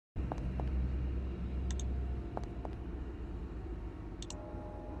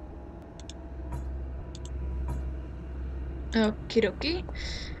Okie dokie.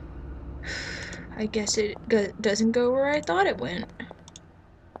 I guess it doesn't go where I thought it went.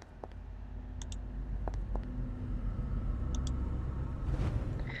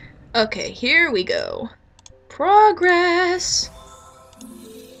 Okay, here we go. Progress!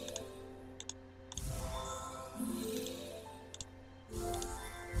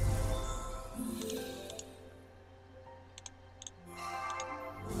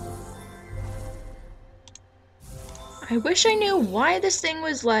 I wish I knew why this thing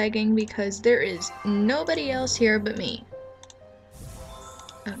was lagging because there is nobody else here but me.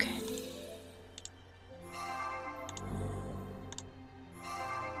 Okay.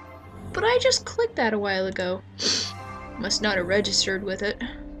 But I just clicked that a while ago. Must not have registered with it.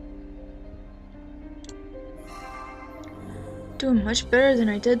 Doing much better than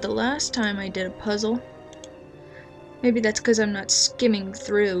I did the last time I did a puzzle. Maybe that's because I'm not skimming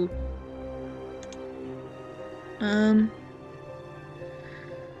through.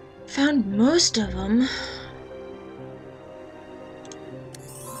 Found most of them.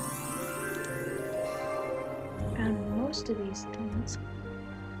 Found most of these things.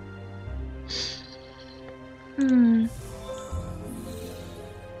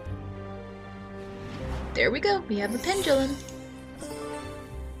 There we go. We have a pendulum.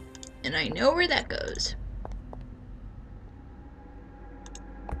 And I know where that goes.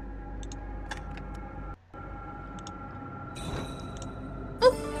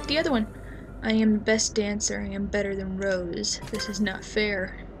 Oh, the other one. I am the best dancer. I am better than Rose. This is not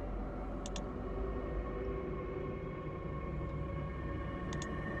fair.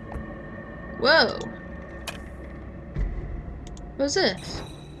 Whoa. What's this?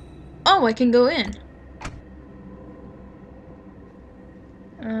 Oh, I can go in.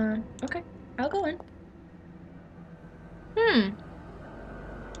 Okay. I'll go in.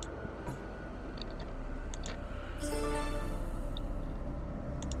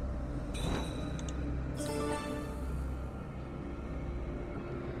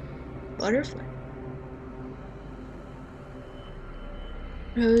 Butterfly.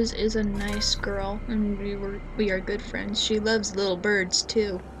 Rose is a nice girl, and we are good friends. She loves little birds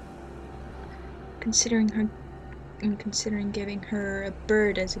too. Considering giving her a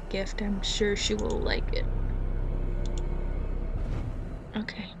bird as a gift, I'm sure she will like it.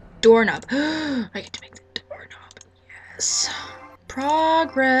 Okay, doorknob. I get to make the doorknob. Yes.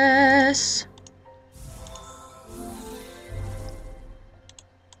 Progress.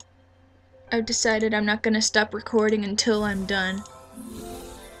 I've decided I'm not gonna stop recording until I'm done.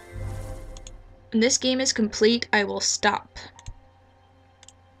 When this game is complete, I will stop.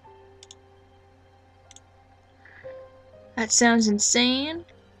 That sounds insane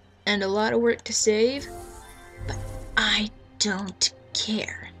and a lot of work to save, but I don't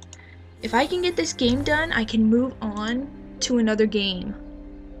care. If I can get this game done, I can move on to another game.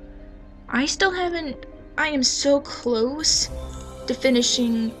 I am so close to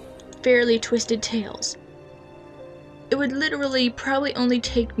finishing Fairly Twisted Tales. It would literally probably only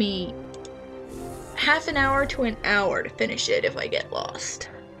take me half an hour to an hour to finish it if I get lost.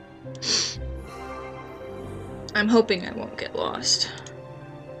 I'm hoping I won't get lost.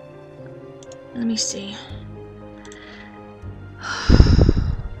 Let me see.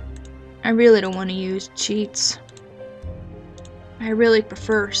 I really don't want to use cheats. I really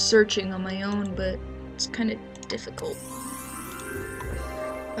prefer searching on my own, but it's kind of difficult.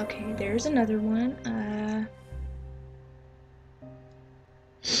 Okay, there's another one.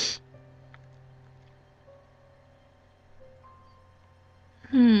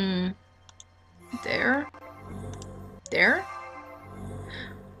 There?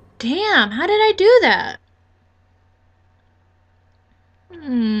 Damn, how did I do that?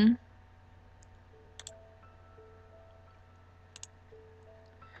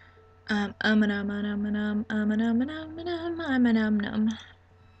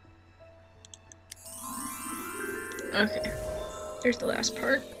 Okay, there's the last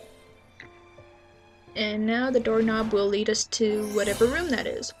part. And now the doorknob will lead us to whatever room that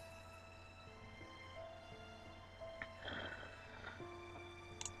is.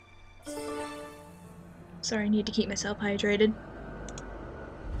 Sorry, I need to keep myself hydrated.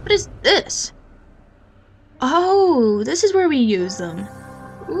 What is this? Oh, this is where we use them.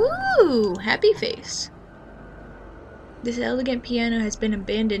 Ooh, happy face. This elegant piano has been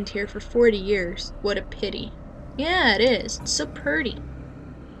abandoned here for 40 years. What a pity. Yeah, it is. It's so pretty.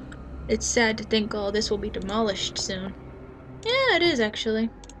 It's sad to think all this will be demolished soon. Yeah, it is actually.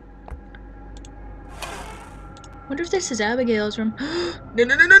 Wonder if this is Abigail's room.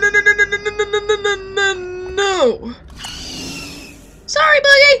 No! Sorry,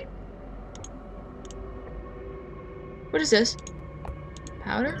 Boogie! What is this?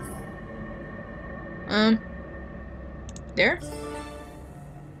 Powder? There?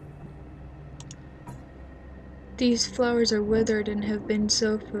 These flowers are withered and have been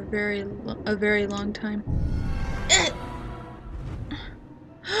so for a very long time.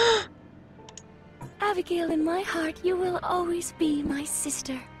 Abigail, in my heart, you will always be my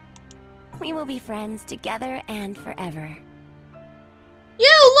sister. We will be friends together and forever.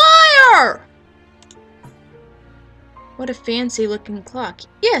 You liar! What a fancy looking clock.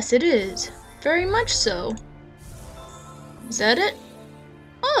 Yes, it is. Very much so. Is that it?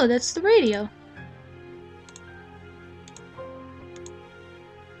 Oh, that's the radio.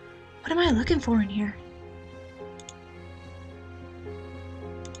 What am I looking for in here?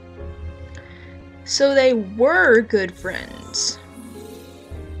 So they were good friends.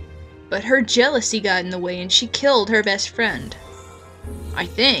 But her jealousy got in the way and she killed her best friend. I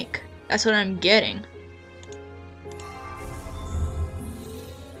think. That's what I'm getting.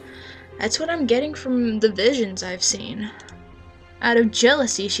 That's what I'm getting from the visions I've seen. Out of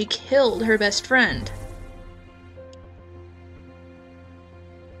jealousy, she killed her best friend.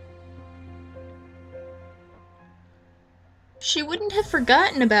 She wouldn't have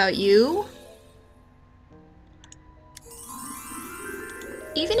forgotten about you.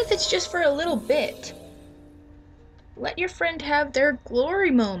 Even if it's just for a little bit. Let your friend have their glory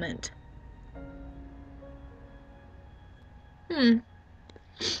moment.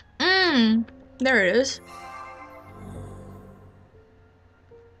 There it is.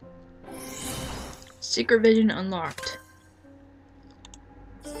 Secret vision unlocked.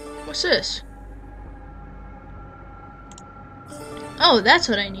 What's this? Oh, that's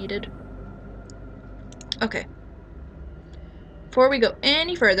what I needed. Okay. Before we go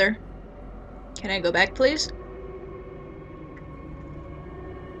any further, can I go back, please?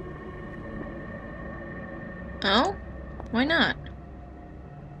 Oh? Why not?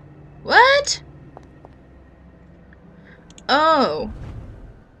 What? Oh.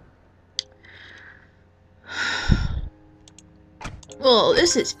 Well,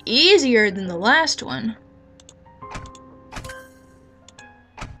 this is easier than the last one.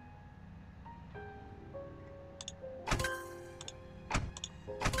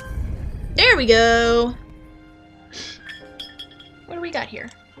 There we go. What do we got here?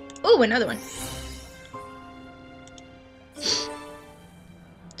 Oh, another one.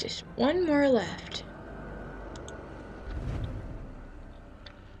 Just one more left.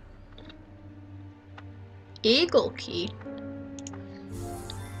 Eagle key.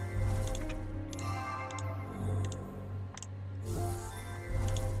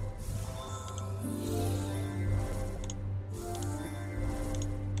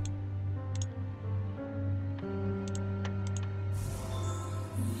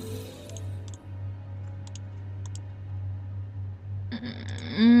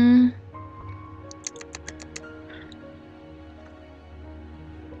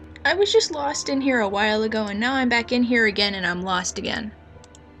 I was just lost in here a while ago, and now I'm back in here again, and I'm lost again.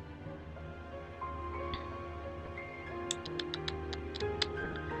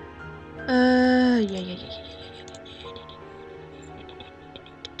 Yeah.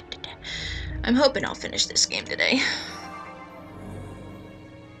 I'm hoping I'll finish this game today.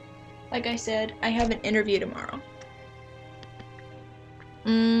 Like I said, I have an interview tomorrow.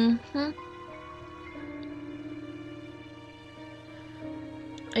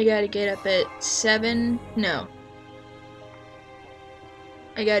 I gotta get up at 7. No.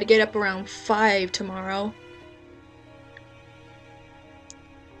 I gotta get up around 5 tomorrow.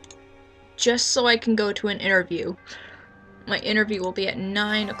 Just so I can go to an interview. My interview will be at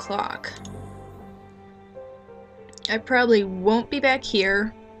 9 o'clock. I probably won't be back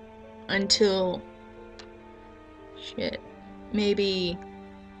here until... shit. Maybe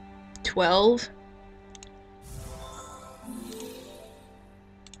 12?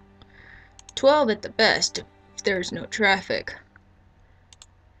 12 at the best, if there's no traffic.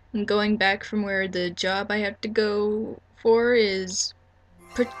 And going back from where the job I have to go for is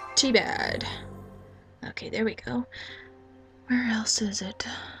pretty bad. Okay, there we go. Where else is it?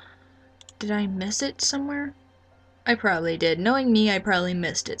 Did I miss it somewhere? I probably did. Knowing me, I probably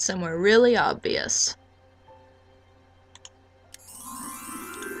missed it somewhere really obvious.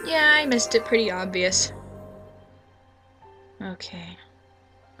 Yeah, I missed it pretty obvious. Okay.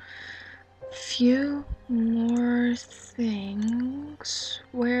 Few more things.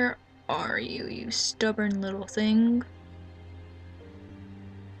 Where are you, you stubborn little thing?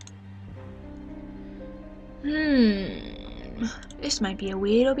 This might be a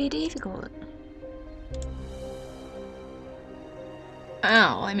little bit difficult.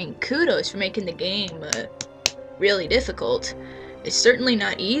 Ow, I mean, kudos for making the game, but really difficult. It's certainly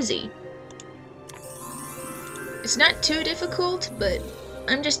not easy. It's not too difficult, but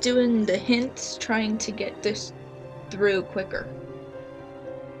I'm just doing the hints, trying to get this through quicker.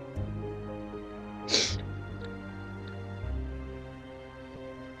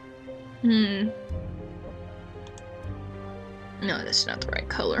 No, that's not the right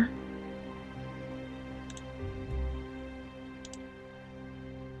color.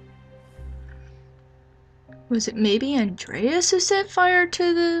 Was it maybe Andreas who set fire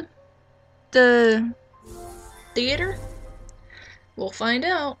to the theater? We'll find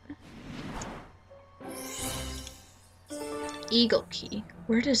out. Eagle key.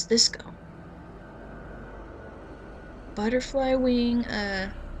 Where does this go? Butterfly wing,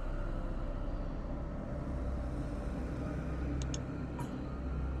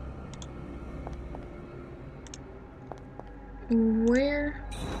 where?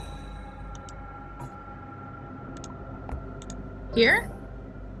 Here?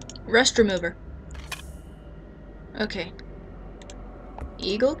 Rust remover. Okay.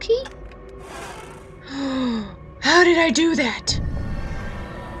 Eagle key? How did I do that?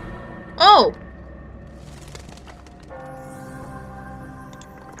 Oh!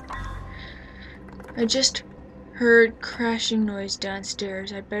 I just heard crashing noise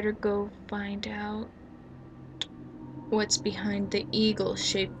downstairs. I'd better go find out what's behind the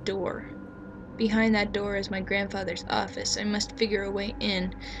eagle-shaped door. Behind that door is my grandfather's office. I must figure a way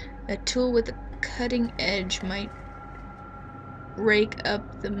in. A tool with a cutting edge might rake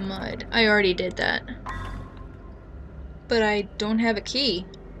up the mud. I already did that. But I don't have a key.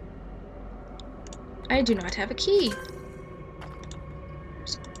 I do not have a key.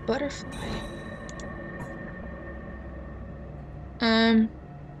 There's a butterfly.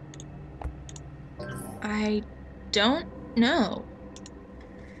 I don't know.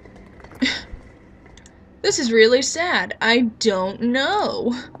 This is really sad. I don't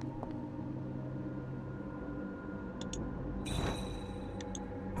know.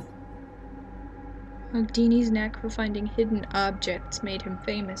 Houdini's knack for finding hidden objects made him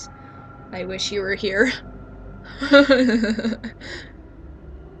famous. I wish you were here.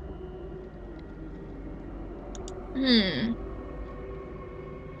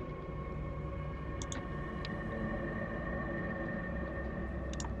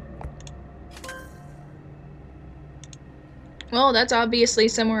 Well, that's obviously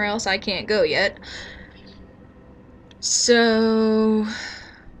somewhere else I can't go yet. So...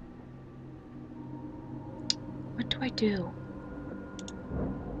 what do I do?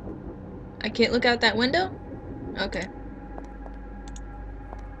 I can't look out that window? Okay.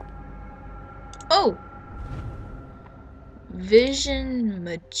 Oh! Vision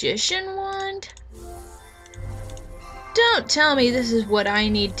Magician Wand? Don't tell me this is what I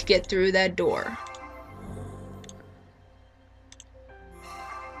need to get through that door.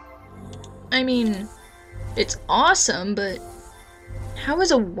 I mean, it's awesome, but how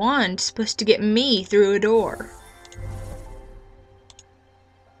is a wand supposed to get me through a door?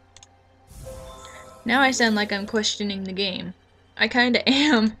 Now I sound like I'm questioning the game. I kinda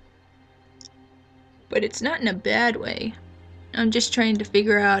am. But it's not in a bad way. I'm just trying to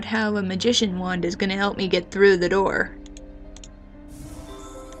figure out how a magician wand is gonna help me get through the door.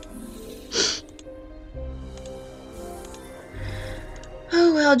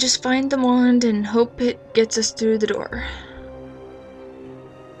 Oh well, just find the wand and hope it gets us through the door.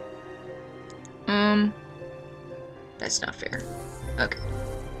 That's not fair. Okay.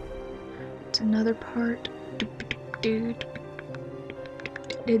 It's another part. There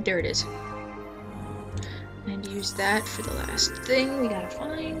it is. And use that for the last thing we gotta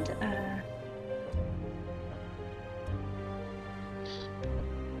find.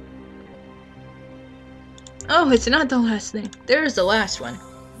 Oh, it's not the last thing. There's the last one.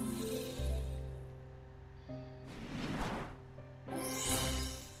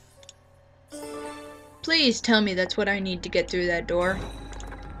 Please tell me that's what I need to get through that door.